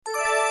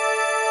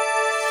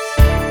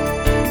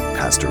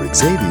Pastor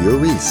Xavier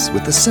Reese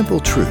with the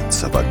simple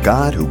truths of a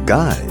God who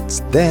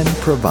guides, then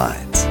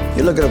provides.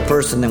 You look at a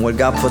person and what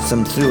God puts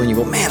them through and you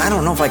go, man, I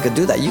don't know if I could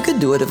do that. You could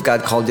do it if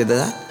God called you to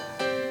that.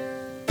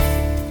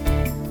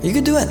 You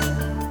could do it.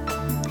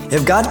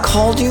 If God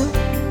called you,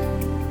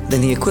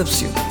 then He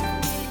equips you.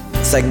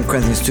 2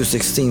 Corinthians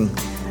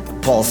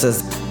 2:16, Paul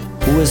says,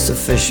 who is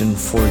sufficient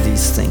for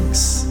these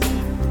things?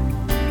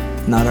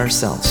 Not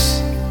ourselves.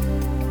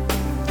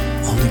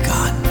 Only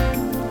God.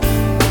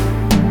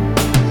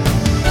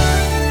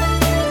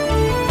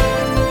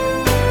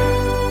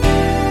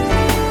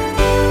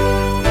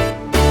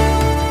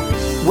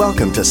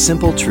 Welcome to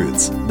Simple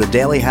Truths, the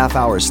daily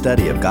half-hour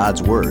study of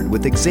God's Word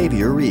with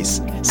Xavier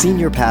Reese,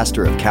 Senior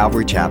Pastor of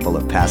Calvary Chapel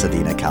of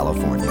Pasadena,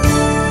 California.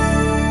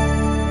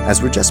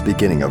 As we're just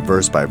beginning a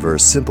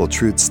verse-by-verse Simple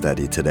Truth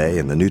study today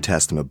in the New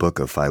Testament book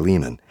of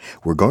Philemon,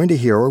 we're going to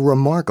hear a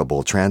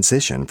remarkable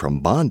transition from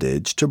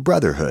bondage to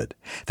brotherhood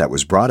that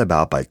was brought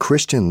about by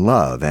Christian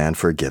love and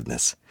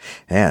forgiveness.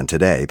 And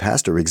today,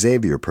 Pastor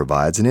Xavier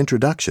provides an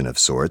introduction of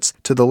sorts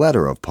to the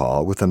letter of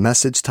Paul with a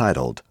message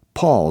titled,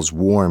 Paul's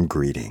Warm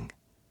Greeting.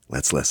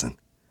 Let's listen.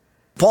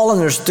 Paul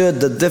understood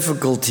the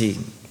difficulty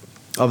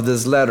of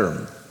this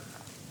letter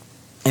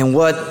and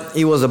what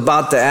he was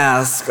about to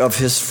ask of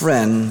his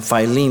friend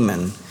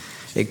Philemon,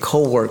 a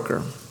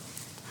co-worker,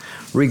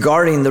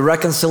 regarding the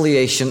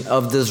reconciliation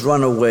of this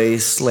runaway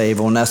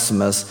slave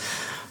Onesimus,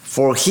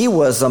 for he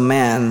was a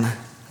man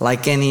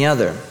like any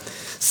other.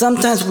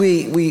 Sometimes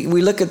we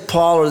look at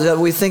Paul, or that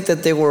we think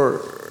that they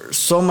were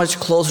so much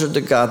closer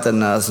to God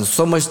than us and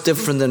so much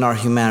different than our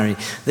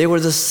humanity. They were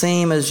the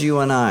same as you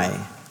and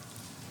I.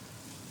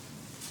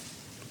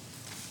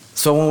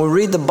 So when we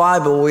read the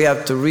Bible, we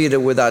have to read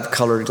it without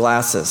colored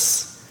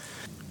glasses.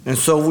 And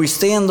so we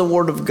stay in the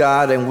Word of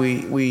God and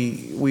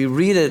we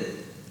read it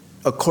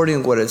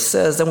according to what it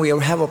says, then we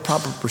have a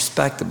proper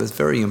perspective. It's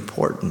very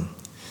important.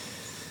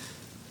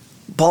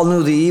 Paul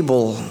knew the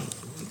evil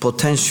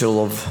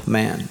potential of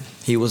man.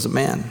 He was a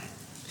man.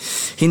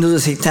 He knew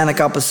the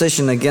satanic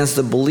opposition against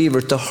the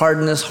believer to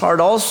harden his heart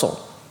also.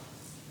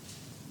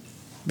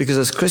 Because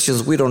as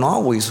Christians, we don't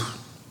always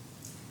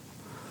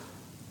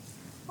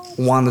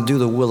want to do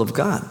the will of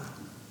God.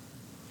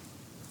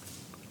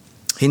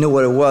 He knew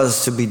what it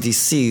was to be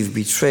deceived,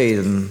 betrayed,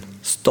 and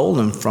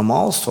stolen from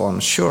also, I'm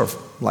sure,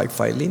 like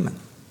Philemon.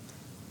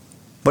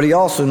 But he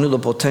also knew the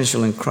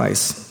potential in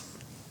Christ.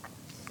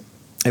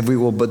 If we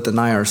will but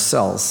deny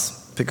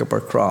ourselves, pick up our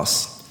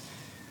cross,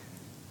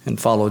 and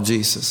follow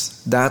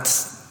Jesus.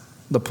 That's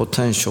the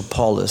potential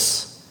Paul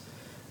is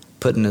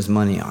putting his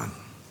money on.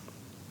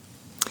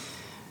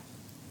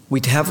 We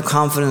have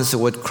confidence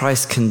in what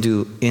Christ can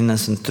do in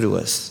us and through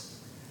us.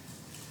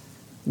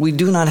 We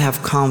do not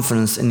have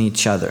confidence in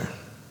each other.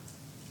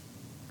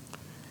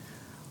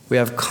 We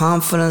have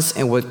confidence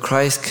in what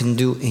Christ can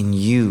do in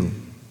you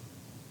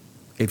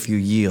if you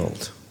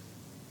yield.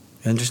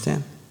 You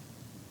understand?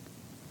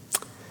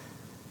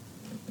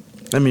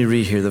 Let me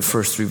read here the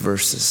first three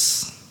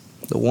verses.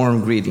 The warm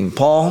greeting.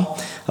 Paul,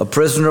 a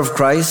prisoner of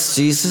Christ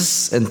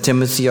Jesus, and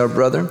Timothy, our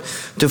brother,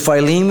 to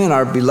Philemon,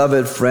 our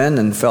beloved friend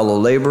and fellow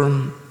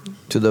laborer,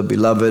 to the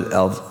beloved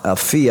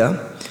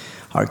Apphia,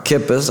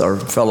 Archippus, our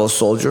fellow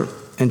soldier,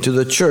 and to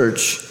the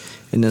church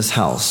in this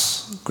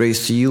house.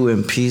 Grace to you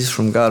and peace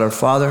from God our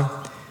Father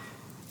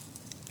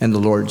and the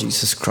Lord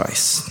Jesus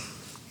Christ.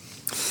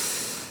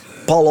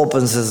 Paul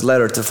opens his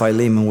letter to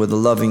Philemon with a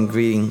loving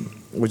greeting,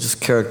 which is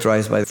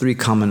characterized by three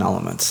common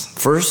elements.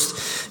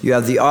 First, you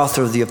have the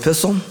author of the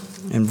epistle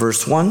in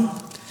verse 1.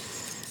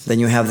 Then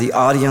you have the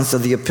audience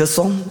of the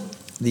epistle,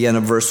 the end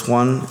of verse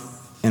 1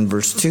 and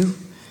verse 2.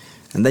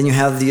 And then you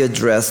have the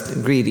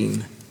addressed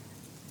greeting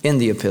in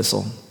the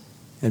epistle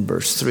in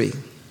verse 3.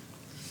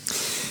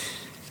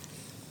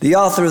 The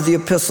author of the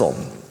epistle,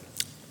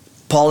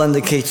 Paul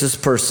indicates his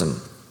person.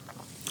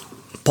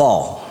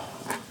 Paul,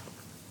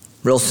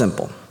 real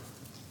simple.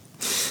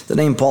 The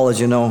name Paul,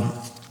 as you know,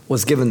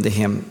 was given to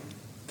him,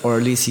 or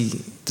at least he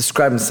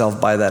described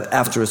himself by that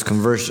after his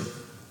conversion.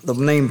 The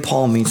name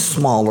Paul means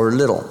small or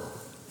little.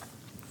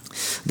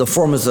 The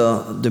form is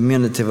a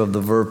diminutive of the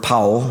verb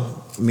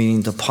Paul,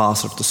 meaning to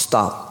pause or to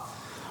stop,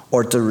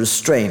 or to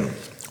restrain,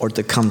 or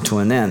to come to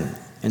an end.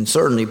 And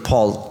certainly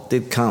Paul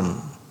did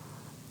come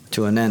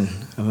to an end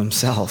of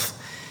himself,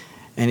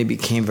 and he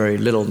became very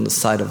little in the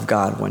sight of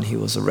God when he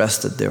was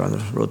arrested there on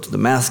the road to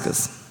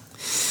Damascus.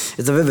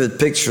 It's a vivid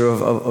picture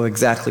of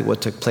exactly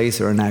what took place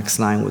here in Acts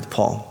 9 with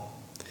Paul.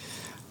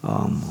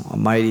 A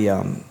mighty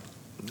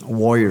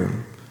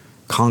warrior,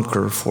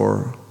 conqueror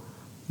for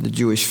the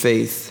Jewish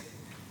faith,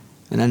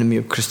 an enemy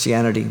of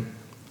Christianity,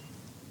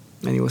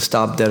 and he was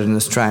stopped dead in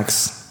his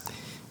tracks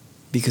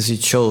because he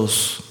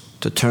chose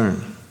to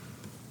turn.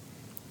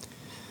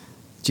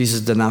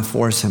 Jesus did not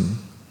force him.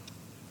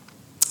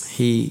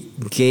 He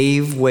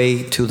gave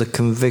way to the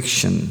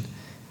conviction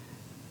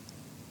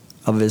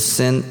of his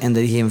sin and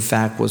that he in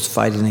fact was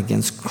fighting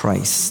against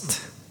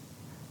Christ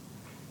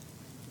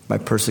by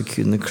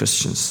persecuting the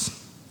Christians.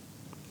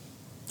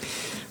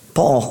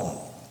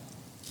 Paul,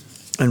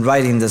 in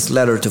writing this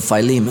letter to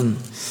Philemon,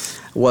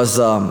 was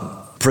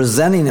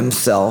presenting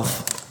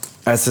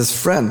himself as his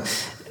friend.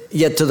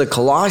 Yet to the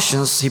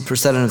Colossians, he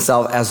presented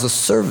himself as a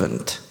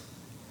servant,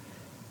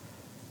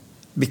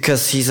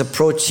 because he's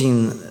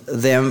approaching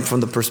them from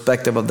the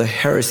perspective of the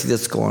heresy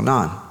that's going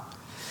on.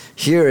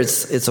 Here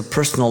it's a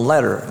personal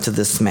letter to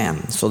this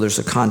man, so there's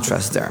a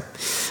contrast there.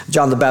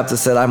 John the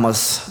Baptist said, I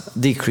must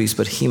decrease,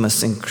 but he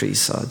must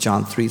increase,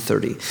 John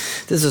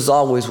 3:30. This is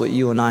always what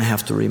you and I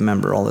have to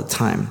remember all the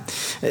time.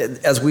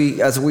 As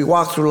we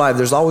walk through life,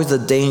 there's always a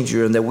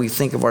danger in that we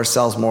think of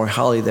ourselves more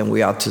highly than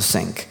we ought to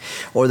think,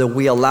 or that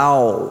we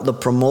allow the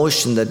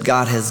promotion that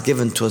God has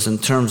given to us in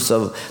terms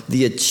of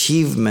the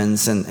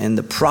achievements and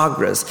the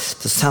progress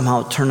to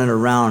somehow turn it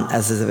around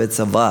as if it's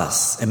of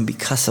us and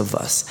because of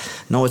us.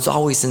 No, it's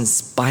always in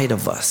spite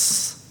of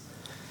us.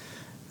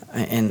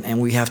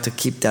 And we have to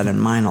keep that in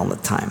mind all the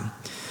time.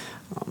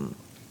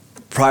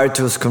 Prior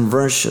to his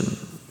conversion,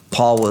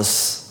 Paul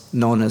was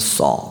known as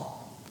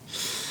Saul.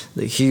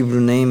 The Hebrew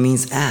name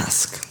means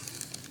ask,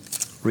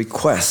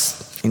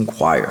 request,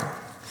 inquire.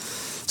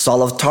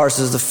 Saul of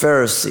Tarsus, the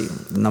Pharisee,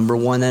 the number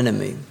one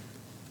enemy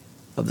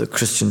of the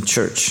Christian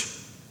church.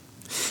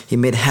 He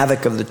made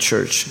havoc of the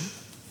church.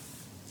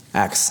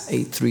 Acts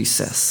 8:3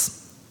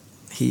 says.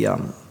 He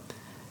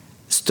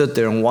stood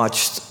there and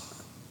watched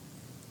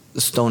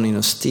the stoning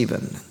of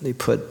Stephen. They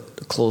put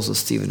the clothes of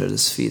Stephen at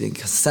his feet and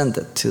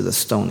consented to the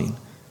stoning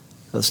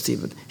of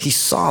Stephen. He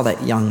saw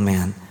that young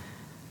man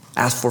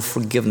ask for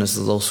forgiveness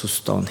of those who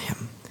stoned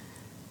him.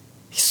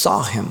 He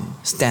saw him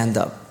stand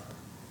up.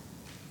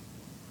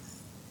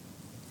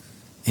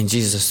 And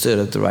Jesus stood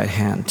at the right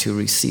hand to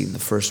receive the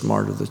first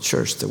martyr of the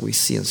church that we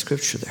see in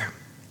Scripture there.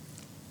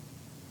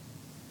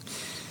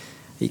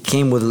 He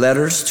came with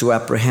letters to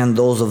apprehend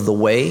those of the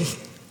way,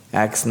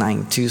 Acts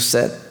 9:2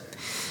 said.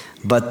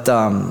 But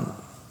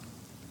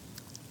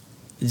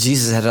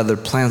Jesus had other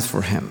plans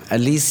for him. At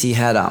least he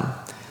had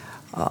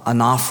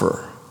an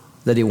offer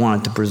that he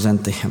wanted to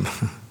present to him.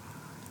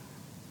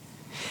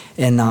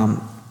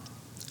 And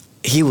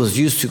he was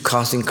used to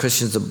causing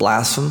Christians to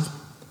blaspheme,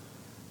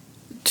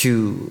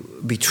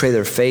 to betray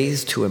their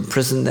faith, to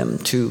imprison them,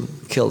 to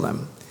kill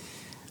them.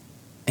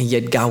 And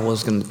yet God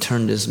was going to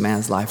turn this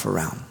man's life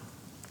around.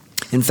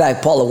 In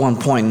fact, Paul at one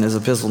point in his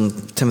epistle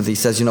to Timothy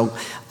says,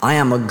 I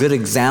am a good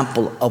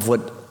example of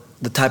what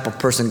the type of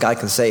person God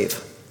can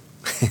save.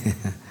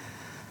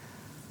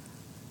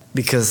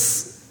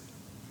 Because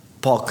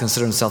Paul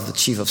considered himself the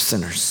chief of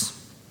sinners.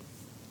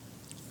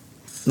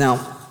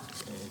 Now,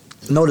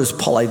 notice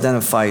Paul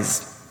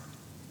identifies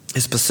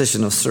his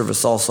position of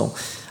service also,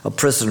 a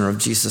prisoner of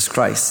Jesus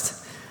Christ.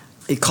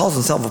 He calls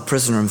himself a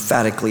prisoner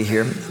emphatically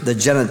here. The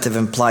genitive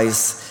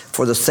implies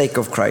for the sake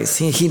of Christ.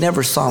 He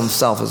never saw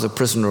himself as a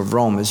prisoner of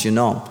Rome, as you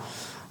know.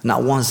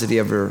 Not once did he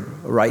ever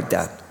write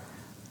that,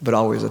 but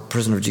always a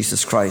prisoner of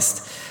Jesus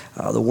Christ.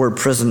 The word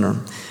prisoner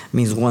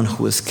means one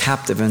who is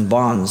captive in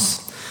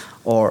bonds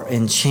or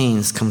in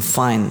chains,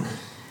 confined.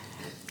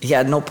 He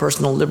had no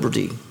personal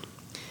liberty.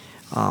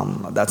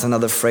 That's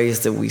another phrase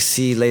that we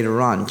see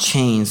later on,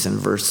 chains in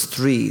verse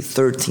 3,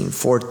 13,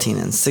 14,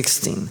 and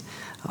 16.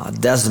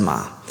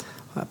 Desma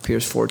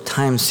appears 4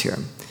 times here.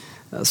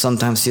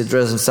 Sometimes he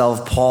addresses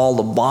himself, Paul,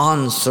 the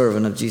bond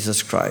servant of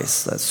Jesus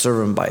Christ. That's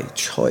servant by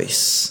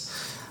choice,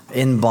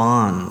 in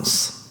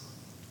bonds.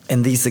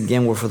 And these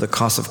again were for the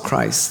cause of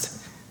Christ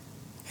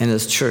and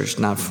his church,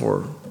 not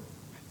for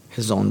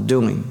his own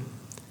doing.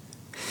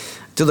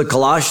 To the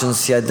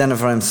Colossians, he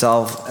identified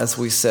himself, as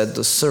we said,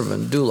 the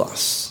servant,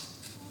 doulos,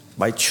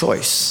 by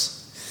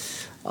choice.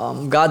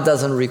 God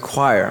doesn't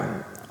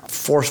require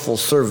forceful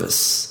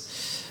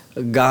service.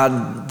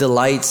 God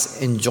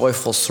delights in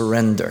joyful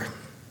surrender.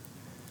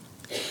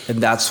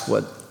 And that's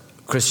what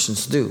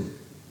Christians do.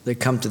 They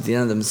come to the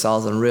end of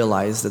themselves and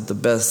realize that the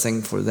best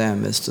thing for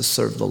them is to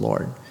serve the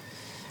Lord.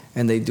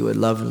 And they do it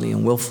lovingly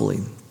and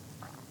willfully.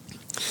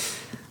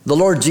 The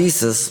Lord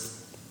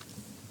Jesus,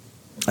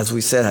 as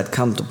we said, had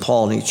come to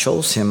Paul and he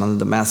chose him on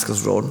the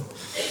Damascus road.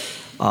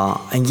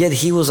 And yet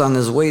he was on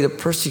his way to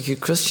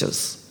persecute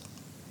Christians.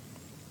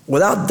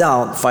 Without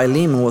doubt,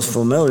 Philemon was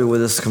familiar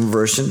with his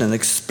conversion and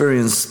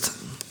experienced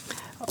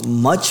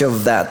much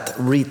of that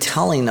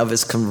retelling of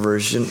his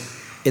conversion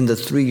in the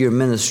 3-year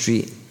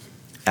ministry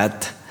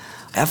at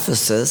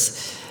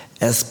Ephesus,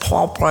 as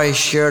Paul probably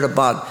shared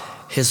about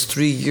his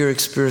 3-year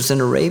experience in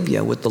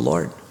Arabia with the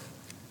Lord.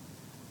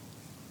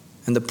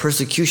 And the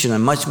persecution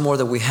and much more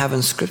that we have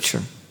in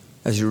Scripture.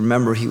 As you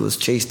remember, he was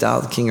chased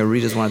out. King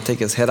Aretas wanted to take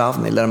his head off,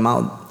 and they let him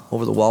out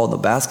over the wall with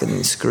a basket, and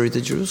he scurried to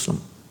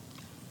Jerusalem.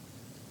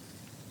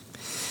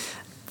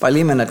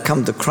 Philemon had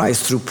come to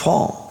Christ through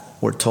Paul,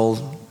 we're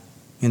told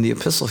in the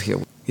epistle here.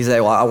 He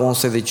said, well, I won't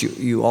say that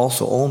you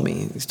also owe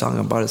me. He's talking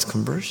about his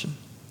conversion.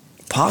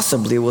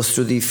 Possibly it was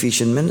through the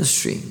Ephesian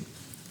ministry.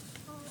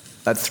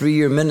 That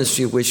 3-year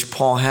ministry which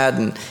Paul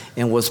had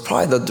and was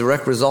probably the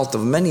direct result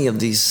of many of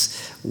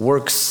these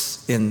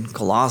works in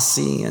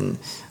Colossae and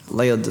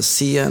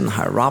Laodicea and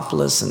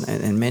Hierapolis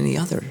and many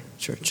other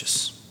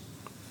churches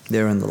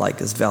there in the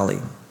Lycus Valley.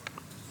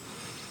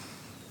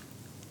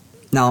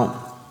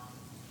 Now,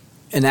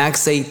 in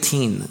Acts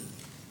 18,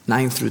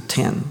 9 through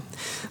 10.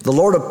 The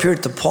Lord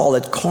appeared to Paul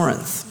at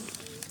Corinth,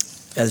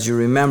 as you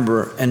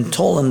remember, and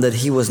told him that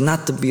he was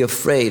not to be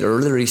afraid, or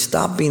literally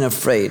stop being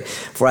afraid,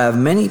 for I have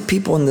many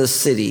people in this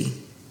city,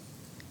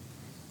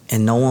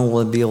 and no one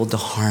will be able to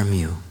harm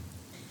you.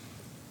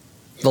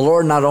 The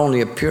Lord not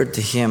only appeared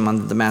to him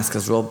on the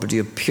Damascus road, but he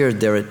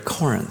appeared there at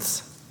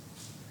Corinth.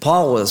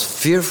 Paul was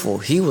fearful.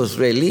 He was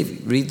ready to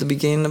leave. Read the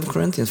beginning of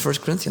Corinthians, 1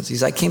 Corinthians. He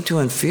said, I came to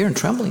him in fear and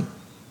trembling.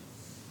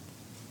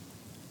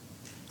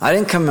 I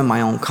didn't come in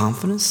my own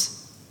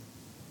confidence,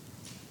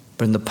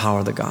 but in the power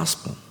of the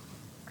gospel.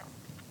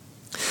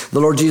 The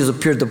Lord Jesus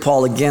appeared to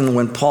Paul again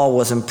when Paul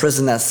was in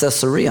prison at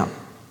Caesarea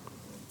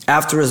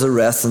after his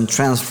arrest and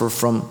transfer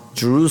from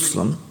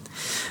Jerusalem,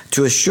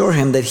 to assure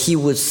him that he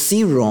would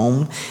see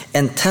Rome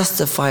and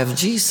testify of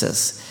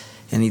Jesus.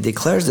 And he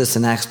declares this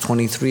in Acts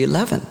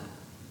 23:11.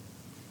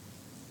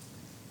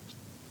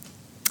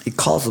 He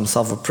calls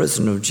himself a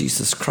prisoner of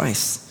Jesus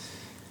Christ.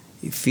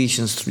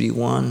 Ephesians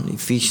 3:1,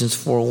 Ephesians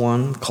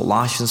 4:1,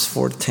 Colossians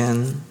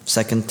 4:10,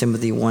 2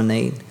 Timothy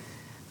 1:8,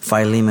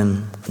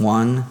 Philemon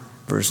 1,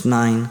 verse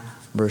 9,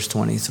 verse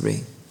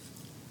 23.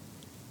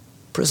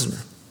 Prisoner.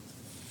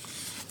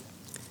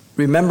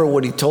 Remember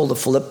what he told the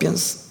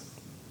Philippians?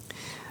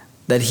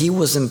 That he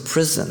was in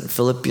prison,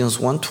 Philippians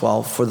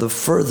 1:12, for the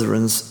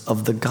furtherance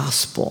of the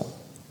gospel.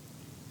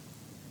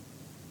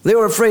 They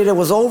were afraid it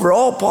was over.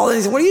 Oh, Paul,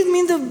 he said, what do you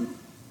mean to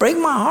break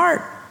my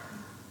heart?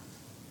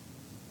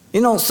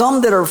 You know,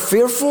 some that are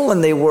fearful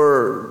and they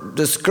were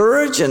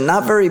discouraged and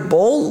not very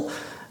bold,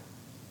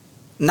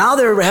 now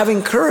they're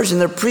having courage and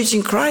they're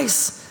preaching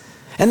Christ.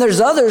 And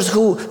there's others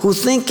who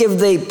think if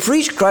they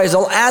preach Christ,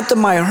 they'll add to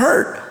my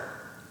hurt.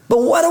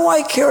 But what do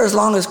I care as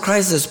long as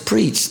Christ is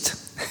preached?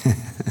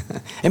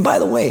 And by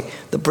the way,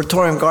 the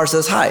Praetorian Guard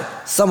says, hi,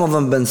 some of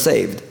them have been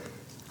saved.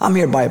 I'm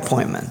here by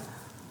appointment.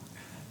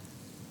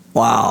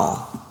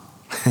 Wow.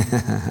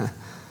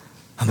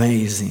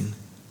 Amazing.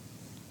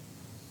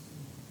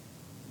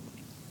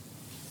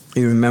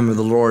 You remember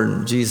the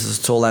Lord Jesus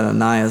told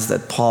Ananias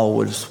that Paul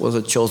was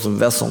a chosen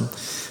vessel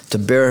to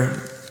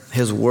bear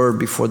his word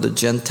before the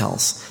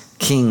Gentiles,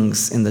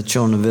 kings in the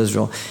children of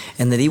Israel,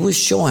 and that he would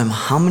show him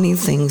how many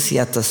things he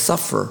had to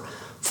suffer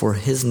for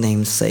his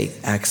name's sake,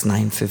 Acts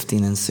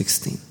 9:15 and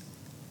 16.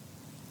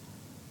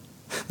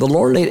 The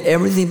Lord laid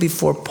everything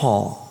before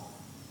Paul.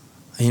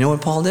 And you know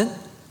what Paul did?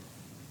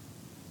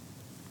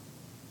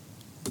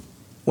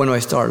 When do I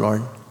start,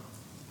 Lord?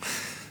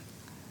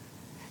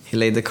 He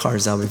laid the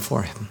cards out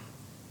before him.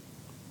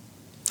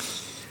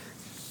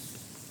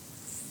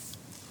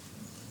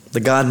 The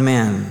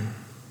God-man,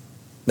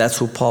 that's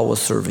who Paul was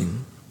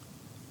serving.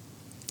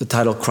 The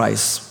title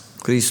Christ,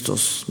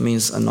 Christos,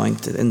 means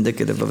anointed,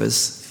 indicative of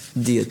his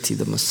deity,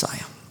 the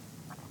Messiah.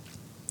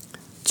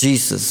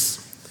 Jesus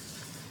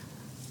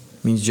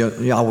means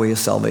Yahweh is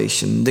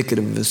salvation,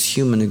 indicative of his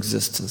human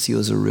existence. He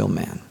was a real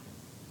man.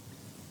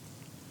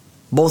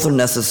 Both are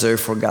necessary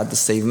for God to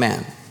save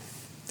man.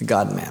 The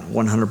God-man,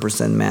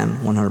 100% man,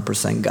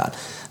 100% God.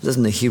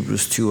 Listen to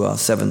Hebrews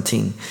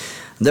 2:17.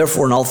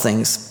 Therefore, in all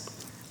things,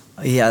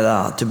 he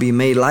had to be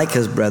made like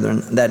his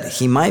brethren, that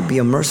he might be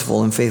a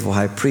merciful and faithful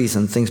high priest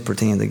in things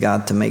pertaining to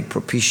God, to make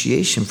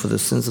propitiation for the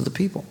sins of the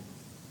people.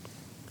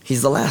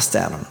 He's the last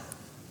Adam.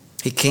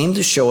 He came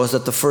to show us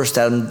that the first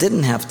Adam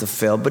didn't have to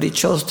fail, but he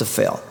chose to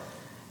fail.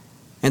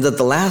 And that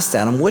the last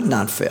Adam would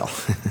not fail.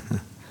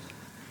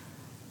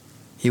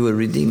 He would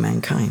redeem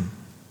mankind.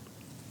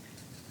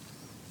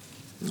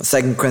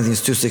 2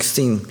 Corinthians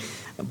 2:16,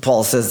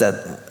 Paul says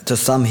that to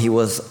some he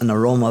was an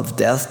aroma of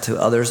death,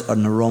 to others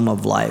an aroma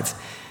of life,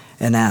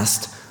 and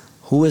asked,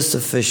 who is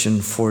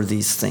sufficient for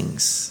these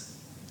things?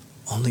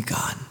 Only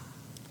God,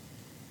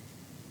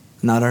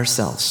 not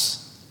ourselves.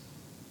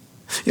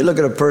 You look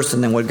at a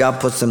person and what God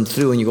puts them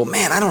through and you go,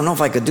 man, I don't know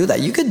if I could do that.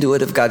 You could do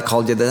it if God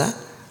called you to that.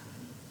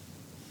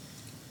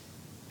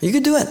 You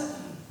could do it.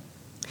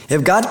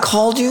 If God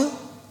called you,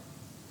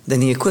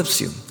 then he equips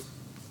you.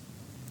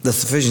 The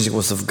sufficiency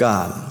was of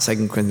God,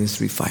 2 Corinthians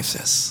 3:5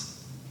 says,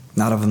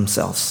 not of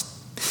himself.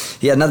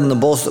 He had nothing to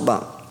boast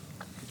about.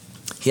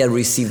 He had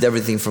received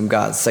everything from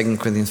God, 2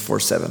 Corinthians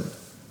 4:7.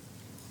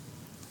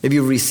 If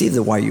you received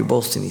it, why are you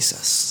boasting, he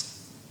says.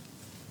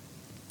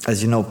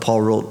 As you know,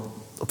 Paul wrote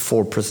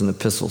 4 prison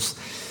epistles,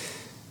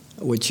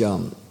 which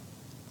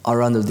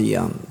are under the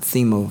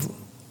theme of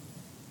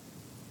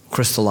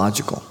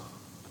Christological,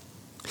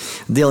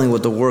 dealing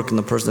with the work and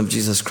the person of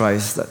Jesus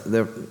Christ.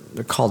 They're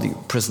called the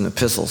prison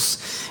epistles.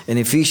 In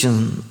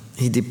Ephesians,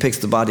 he depicts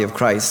the body of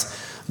Christ,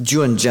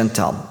 Jew and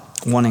Gentile,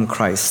 one in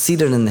Christ,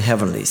 seated in the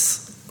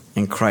heavenlies,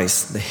 in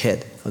Christ, the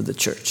head of the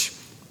church.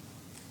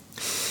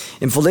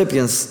 In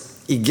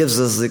Philippians, he gives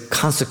us the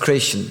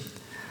consecration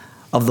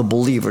of the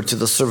believer to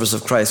the service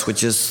of Christ,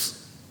 which is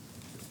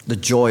the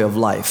joy of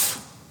life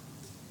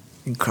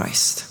in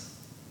Christ.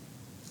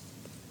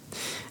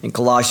 In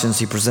Colossians,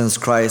 he presents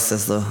Christ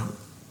as the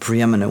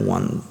preeminent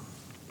one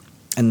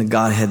and the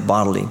Godhead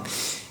bodily,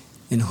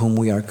 in whom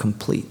we are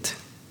complete.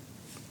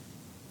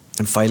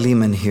 In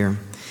Philemon here,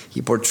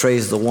 he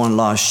portrays the one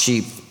lost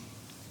sheep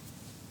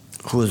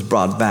who is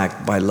brought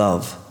back by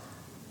love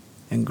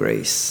and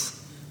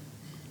grace.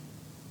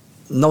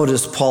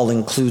 Notice Paul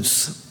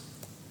includes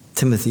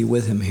Timothy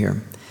with him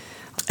here.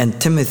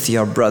 And Timothy,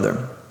 our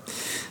brother.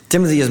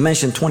 Timothy is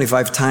mentioned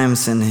 25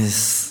 times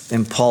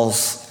in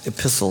Paul's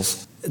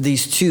epistles.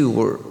 These two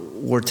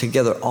were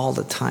together all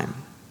the time.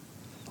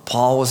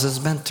 Paul was his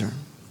mentor.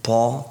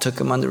 Paul took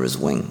him under his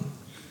wing.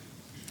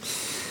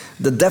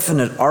 The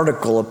definite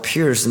article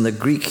appears in the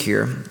Greek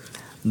here,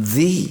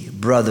 the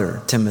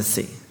brother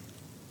Timothy.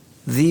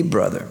 The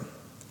brother.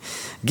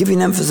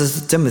 Giving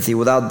emphasis to Timothy,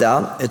 without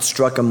doubt, it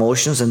struck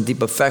emotions and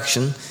deep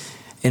affection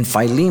in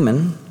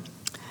Philemon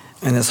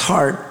and his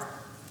heart,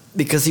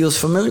 because he was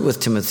familiar with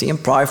Timothy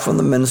and probably from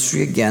the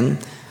ministry again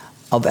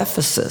of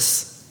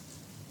Ephesus.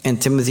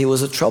 And Timothy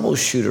was a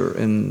troubleshooter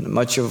in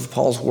much of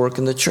Paul's work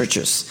in the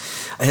churches.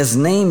 His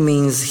name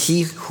means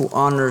he who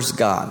honors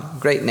God.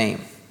 Great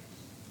name.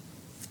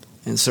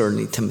 And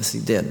certainly Timothy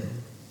did.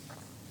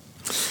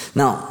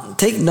 Now,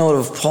 take note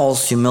of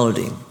Paul's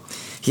humility.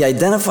 He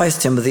identifies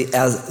Timothy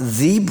as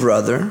the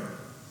brother.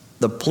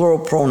 The plural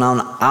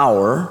pronoun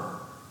our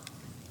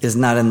is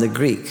not in the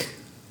Greek,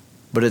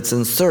 but it's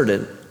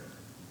inserted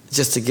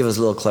just to give us a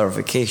little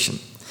clarification.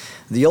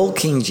 The Old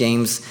King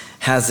James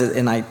has it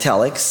in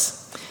italics,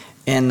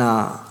 and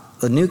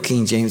the New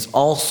King James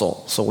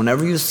also. So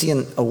whenever you see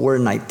a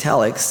word in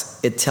italics,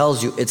 it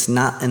tells you it's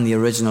not in the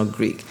original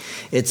Greek.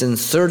 It's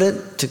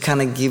inserted to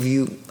kind of give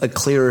you a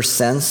clearer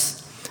sense,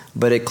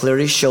 but it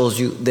clearly shows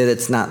you that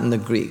it's not in the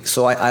Greek.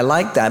 So I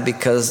like that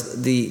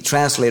because the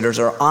translators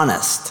are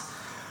honest,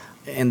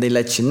 and they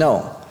let you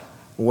know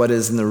what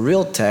is in the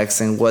real text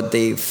and what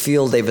they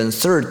feel they've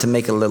inserted to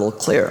make it a little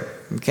clearer.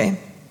 Okay?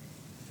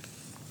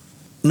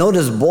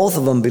 Notice both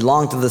of them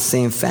belong to the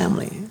same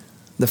family,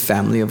 the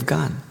family of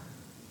God,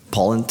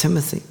 Paul and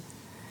Timothy.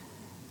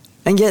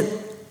 And yet,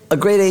 a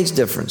great age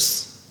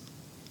difference.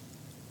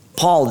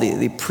 Paul,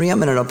 the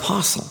preeminent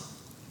apostle.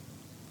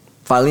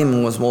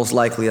 Philemon was most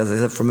likely, as I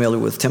said, familiar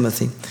with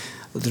Timothy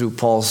through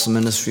Paul's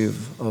ministry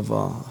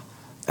of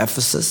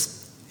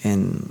Ephesus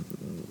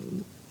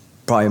and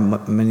probably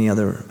many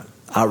other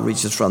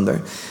outreaches from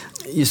there.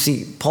 You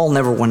see, Paul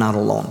never went out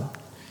alone.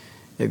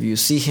 If you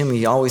see him,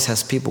 he always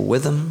has people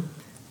with him.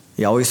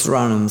 He always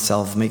surrounded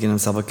himself, making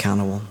himself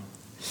accountable.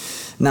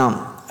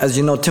 Now, as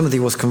you know, Timothy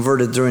was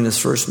converted during his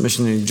first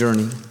missionary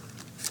journey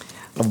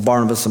of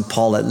Barnabas and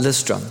Paul at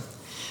Lystra.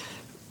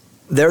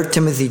 There,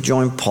 Timothy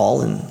joined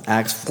Paul in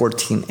Acts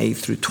 14, 8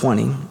 through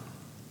 20.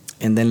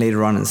 And then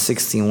later on in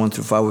 16, 1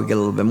 through 5, we get a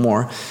little bit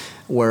more,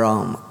 where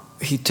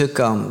he took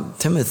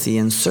Timothy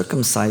and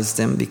circumcised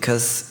him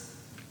because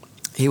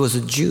he was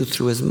a Jew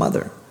through his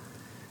mother.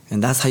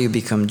 And that's how you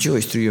become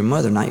Jewish, through your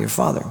mother, not your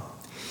father.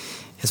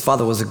 His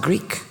father was a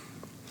Greek.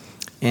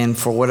 And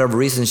for whatever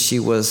reason, she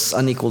was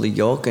unequally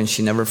yoked and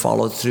she never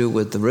followed through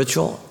with the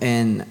ritual.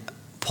 And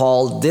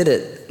Paul did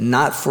it,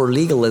 not for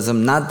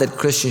legalism, not that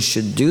Christians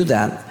should do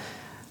that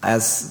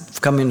as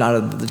coming out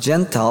of the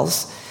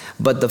Gentiles,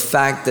 but the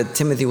fact that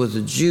Timothy was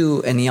a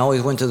Jew and he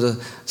always went to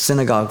the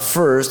synagogue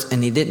first,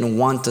 and he didn't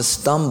want to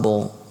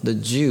stumble the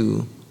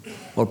Jew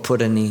or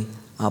put any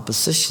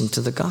opposition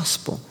to the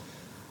gospel.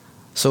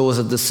 So it was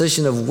a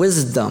decision of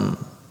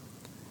wisdom.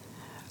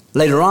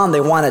 Later on,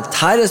 they wanted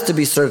Titus to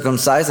be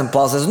circumcised, and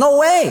Paul says, no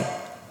way!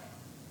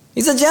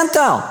 He's a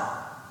Gentile.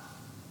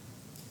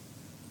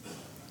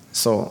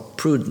 So,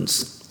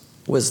 prudence,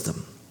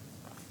 wisdom.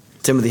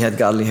 Timothy had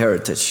godly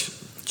heritage.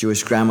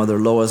 Jewish grandmother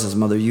Lois, his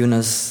mother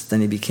Eunice.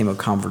 Then he became a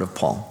convert of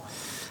Paul.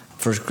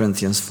 1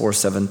 Corinthians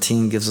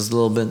 4:17 gives us a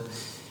little bit.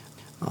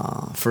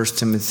 1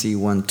 Timothy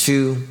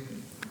 1:2.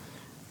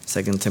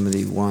 2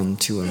 Timothy 1,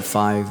 2, and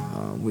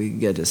 5. We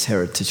get his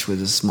heritage with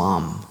his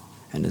mom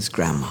and his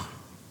grandma.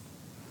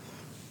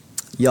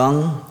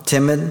 Young,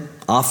 timid,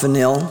 often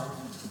ill,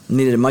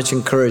 needed much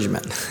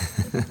encouragement.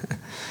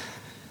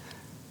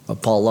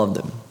 But Paul loved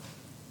him.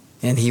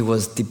 And he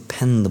was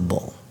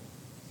dependable.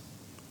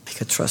 He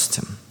could trust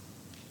him.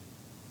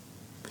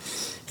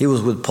 He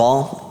was with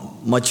Paul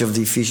much of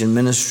the Ephesian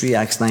ministry.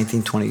 Acts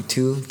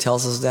 19:22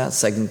 tells us that.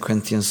 2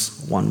 Corinthians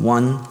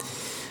 1:1.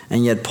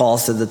 And yet Paul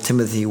said that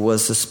Timothy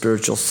was a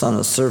spiritual son,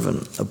 a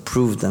servant,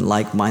 approved and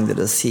like-minded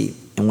as he.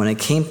 And when it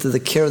came to the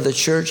care of the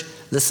church,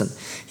 listen,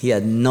 he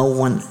had no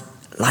one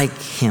like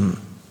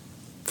him.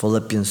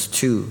 Philippians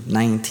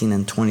 2:19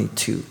 and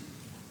 22.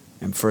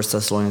 And 1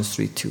 Thessalonians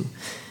 3:2.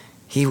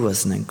 He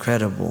was an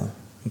incredible,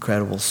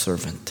 incredible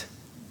servant.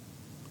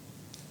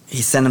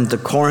 He sent him to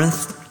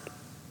Corinth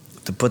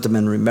to put them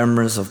in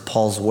remembrance of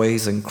Paul's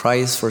ways in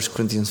Christ, 1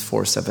 Corinthians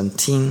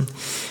 4:17.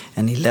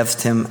 And he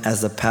left him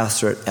as the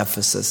pastor at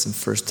Ephesus in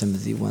 1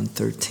 Timothy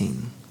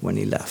 1:13 when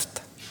he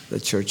left the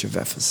church of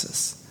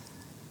Ephesus.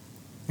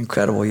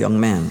 Incredible young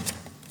man.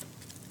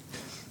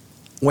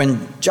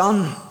 When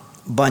John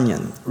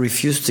Bunyan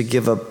refused to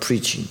give up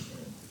preaching,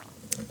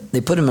 they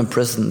put him in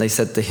prison. They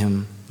said to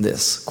him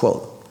this,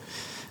 quote,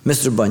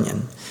 Mr.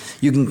 Bunyan,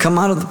 you can come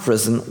out of the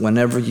prison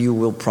whenever you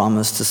will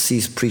promise to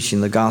cease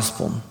preaching the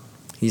gospel.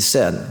 He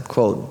said,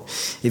 quote,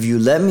 if you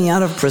let me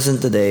out of prison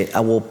today, I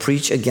will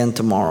preach again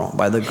tomorrow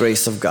by the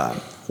grace of God.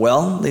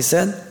 Well, they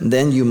said,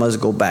 then you must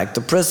go back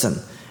to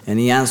prison And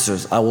he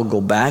answers, I will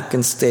go back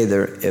and stay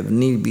there if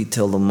need be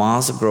till the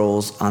moss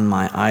grows on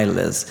my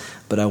eyelids,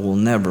 but I will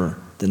never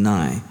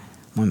deny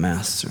my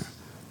master.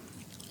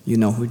 You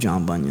know who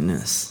John Bunyan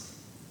is.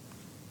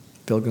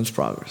 Pilgrim's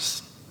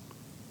Progress.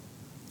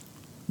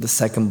 The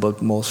second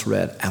book most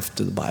read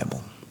after the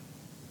Bible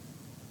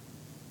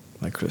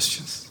by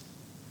Christians.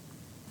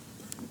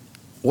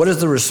 What is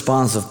the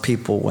response of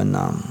people when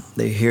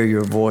they hear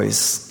your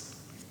voice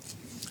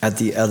at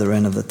the other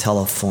end of the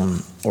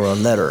telephone or a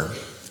letter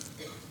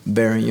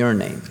bearing your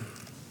name?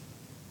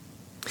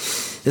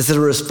 Is it a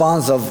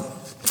response of,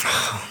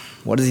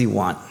 what does he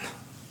want?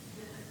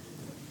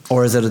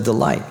 Or is it a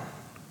delight,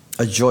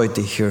 a joy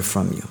to hear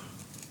from you?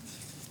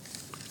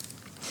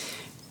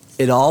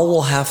 It all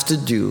will have to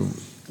do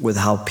with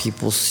how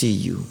people see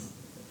you.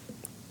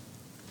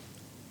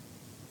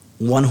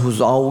 One who's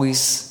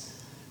always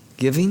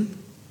giving,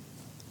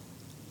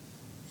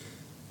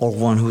 or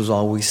one who's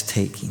always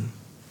taking?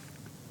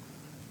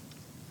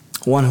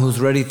 One who's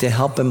ready to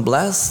help and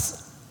bless,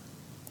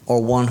 or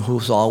one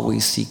who's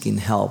always seeking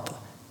help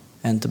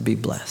and to be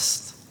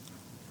blessed?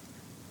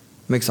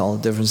 Makes all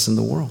the difference in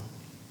the world.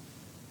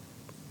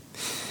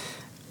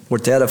 We're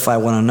to edify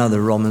one another,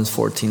 Romans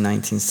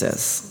 14:19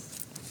 says.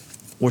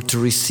 We're to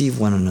receive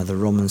one another,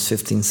 Romans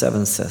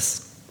 15:7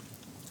 says.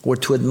 We're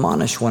to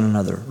admonish one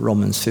another,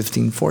 Romans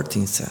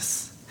 15:14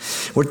 says.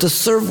 We're to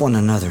serve one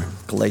another,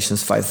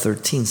 Galatians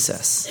 5:13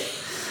 says.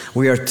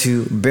 We are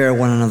to bear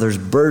one another's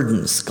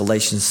burdens,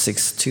 Galatians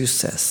 6:2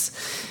 says.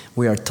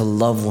 We are to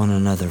love one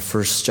another,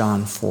 1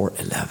 John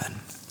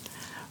 4:11.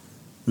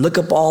 Look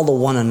up all the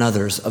one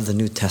another's of the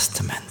New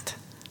Testament.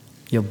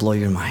 You'll blow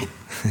your mind.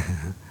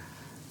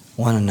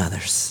 One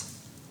another's.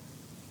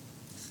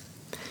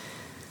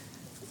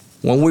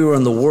 When we were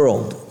in the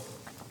world,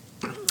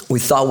 we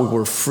thought we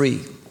were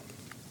free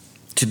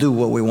to do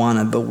what we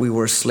wanted, but we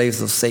were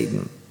slaves of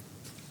Satan,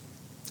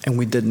 and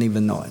we didn't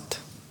even know it.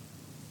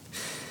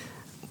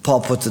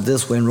 Paul puts it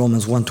this way in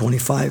Romans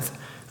 1:25.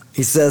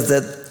 He says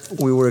that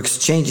we were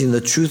exchanging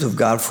the truth of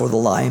God for the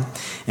lie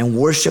and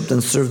worshiped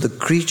and served the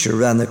creature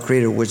rather than the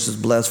Creator, which is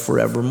blessed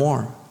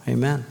forevermore.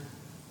 Amen.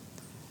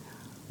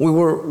 We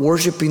were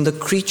worshiping the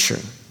creature.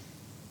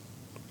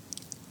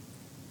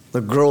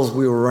 The girls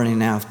we were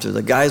running after,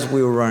 the guys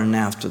we were running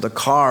after, the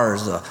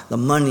cars, the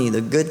money,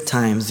 the good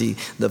times,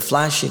 the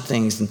flashy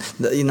things, and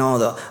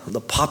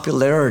the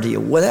popularity,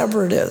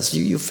 whatever it is,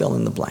 you fill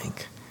in the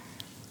blank.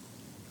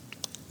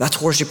 That's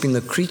worshiping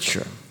the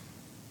creature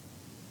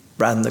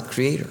rather than the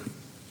Creator.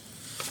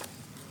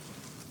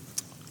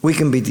 We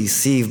can be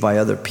deceived by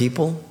other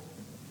people,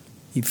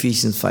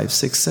 Ephesians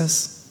 5:6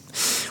 says.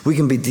 We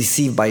can be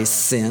deceived by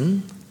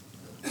sin,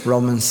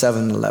 Romans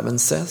 7:11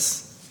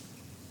 says.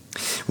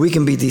 We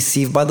can be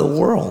deceived by the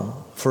world,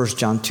 1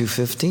 John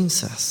 2:15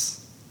 says.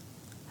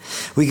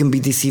 We can be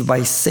deceived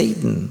by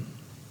Satan,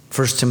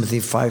 1 Timothy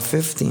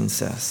 5:15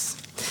 says.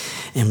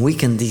 And we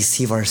can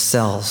deceive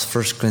ourselves,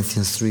 1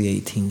 Corinthians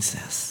 3:18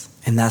 says.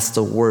 And that's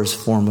the worst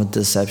form of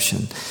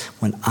deception,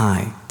 when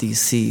I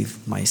deceive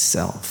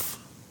myself.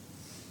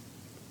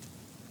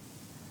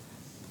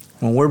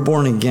 When we're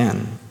born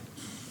again,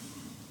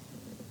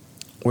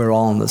 we're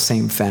all in the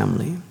same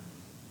family,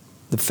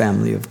 the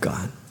family of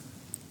God.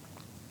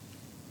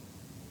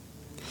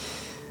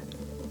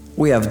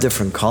 We have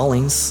different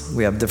callings,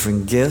 we have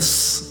different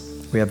gifts,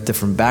 we have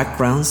different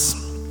backgrounds,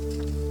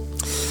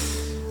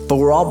 but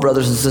we're all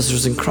brothers and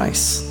sisters in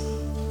Christ.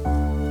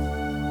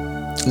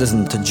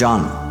 Listen to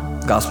John,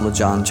 Gospel of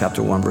John,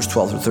 chapter 1, verse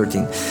 12 through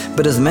 13.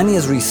 But as many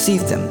as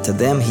received him, to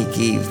them he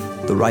gave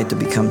the right to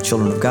become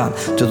children of God,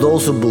 to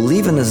those who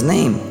believe in his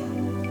name,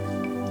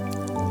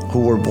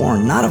 who were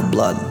born not of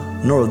blood,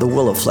 nor of the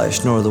will of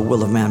flesh, nor of the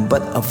will of man,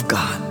 but of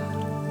God.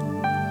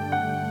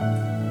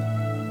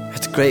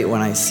 It's great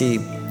when I see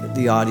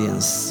the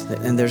audience,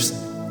 and there's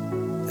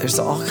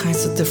all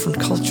kinds of different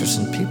cultures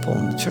and people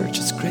in the church.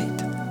 It's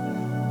great.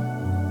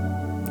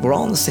 We're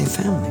all in the same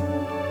family.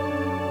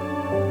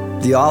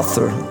 The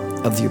author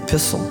of the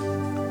epistle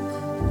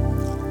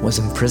was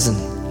in prison.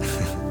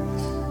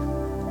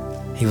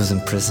 He was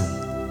in prison.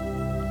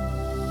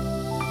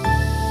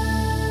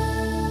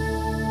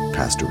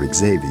 Pastor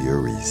Xavier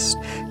Reese,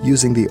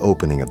 using the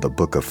opening of the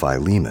book of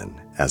Philemon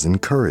as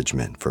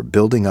encouragement for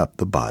building up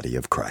the body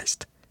of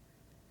Christ.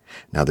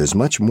 Now, there's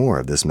much more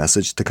of this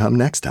message to come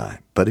next time,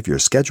 but if your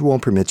schedule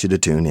permits you to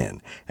tune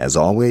in, as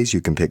always,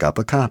 you can pick up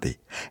a copy,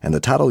 and the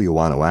title you'll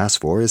want to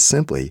ask for is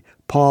simply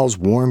Paul's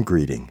Warm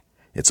Greeting.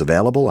 It's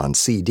available on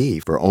CD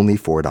for only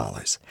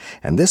 $4,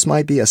 and this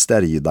might be a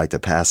study you'd like to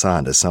pass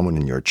on to someone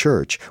in your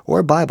church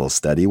or Bible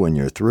study when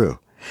you're through.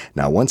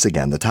 Now, once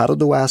again, the title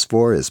to ask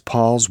for is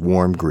Paul's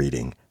Warm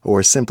Greeting,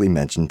 or simply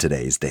mention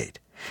today's date.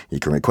 You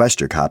can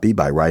request your copy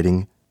by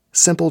writing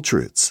Simple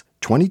Truths,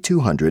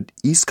 2200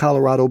 East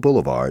Colorado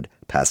Boulevard,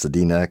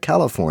 Pasadena,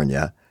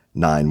 California,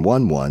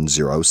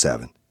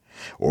 91107.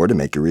 Or to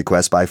make your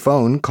request by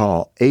phone,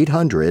 call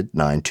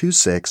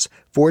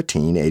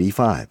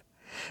 800-926-1485.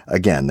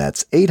 Again,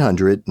 that's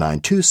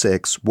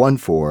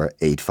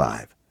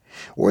 800-926-1485.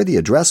 Or the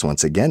address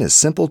once again is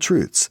Simple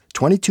Truths,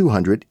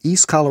 2200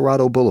 East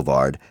Colorado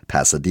Boulevard,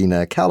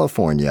 Pasadena,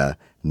 California,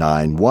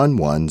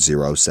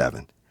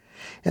 91107.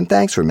 And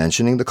thanks for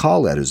mentioning the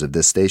call letters of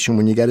this station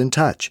when you get in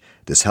touch.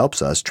 This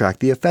helps us track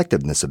the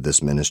effectiveness of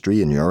this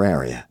ministry in your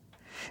area.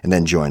 And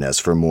then join us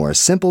for more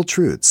Simple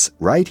Truths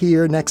right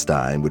here next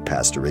time with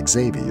Pastor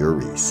Xavier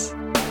Reese.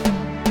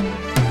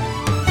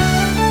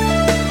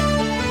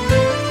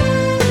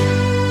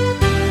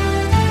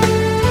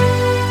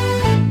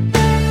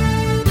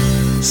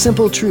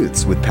 Simple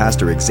Truths with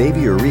Pastor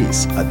Xavier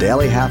Reese, a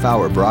daily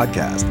half-hour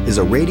broadcast, is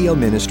a radio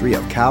ministry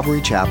of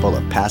Calvary Chapel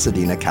of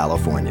Pasadena,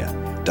 California.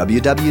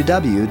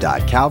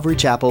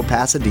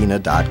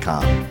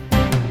 www.calvarychapelpasadena.com.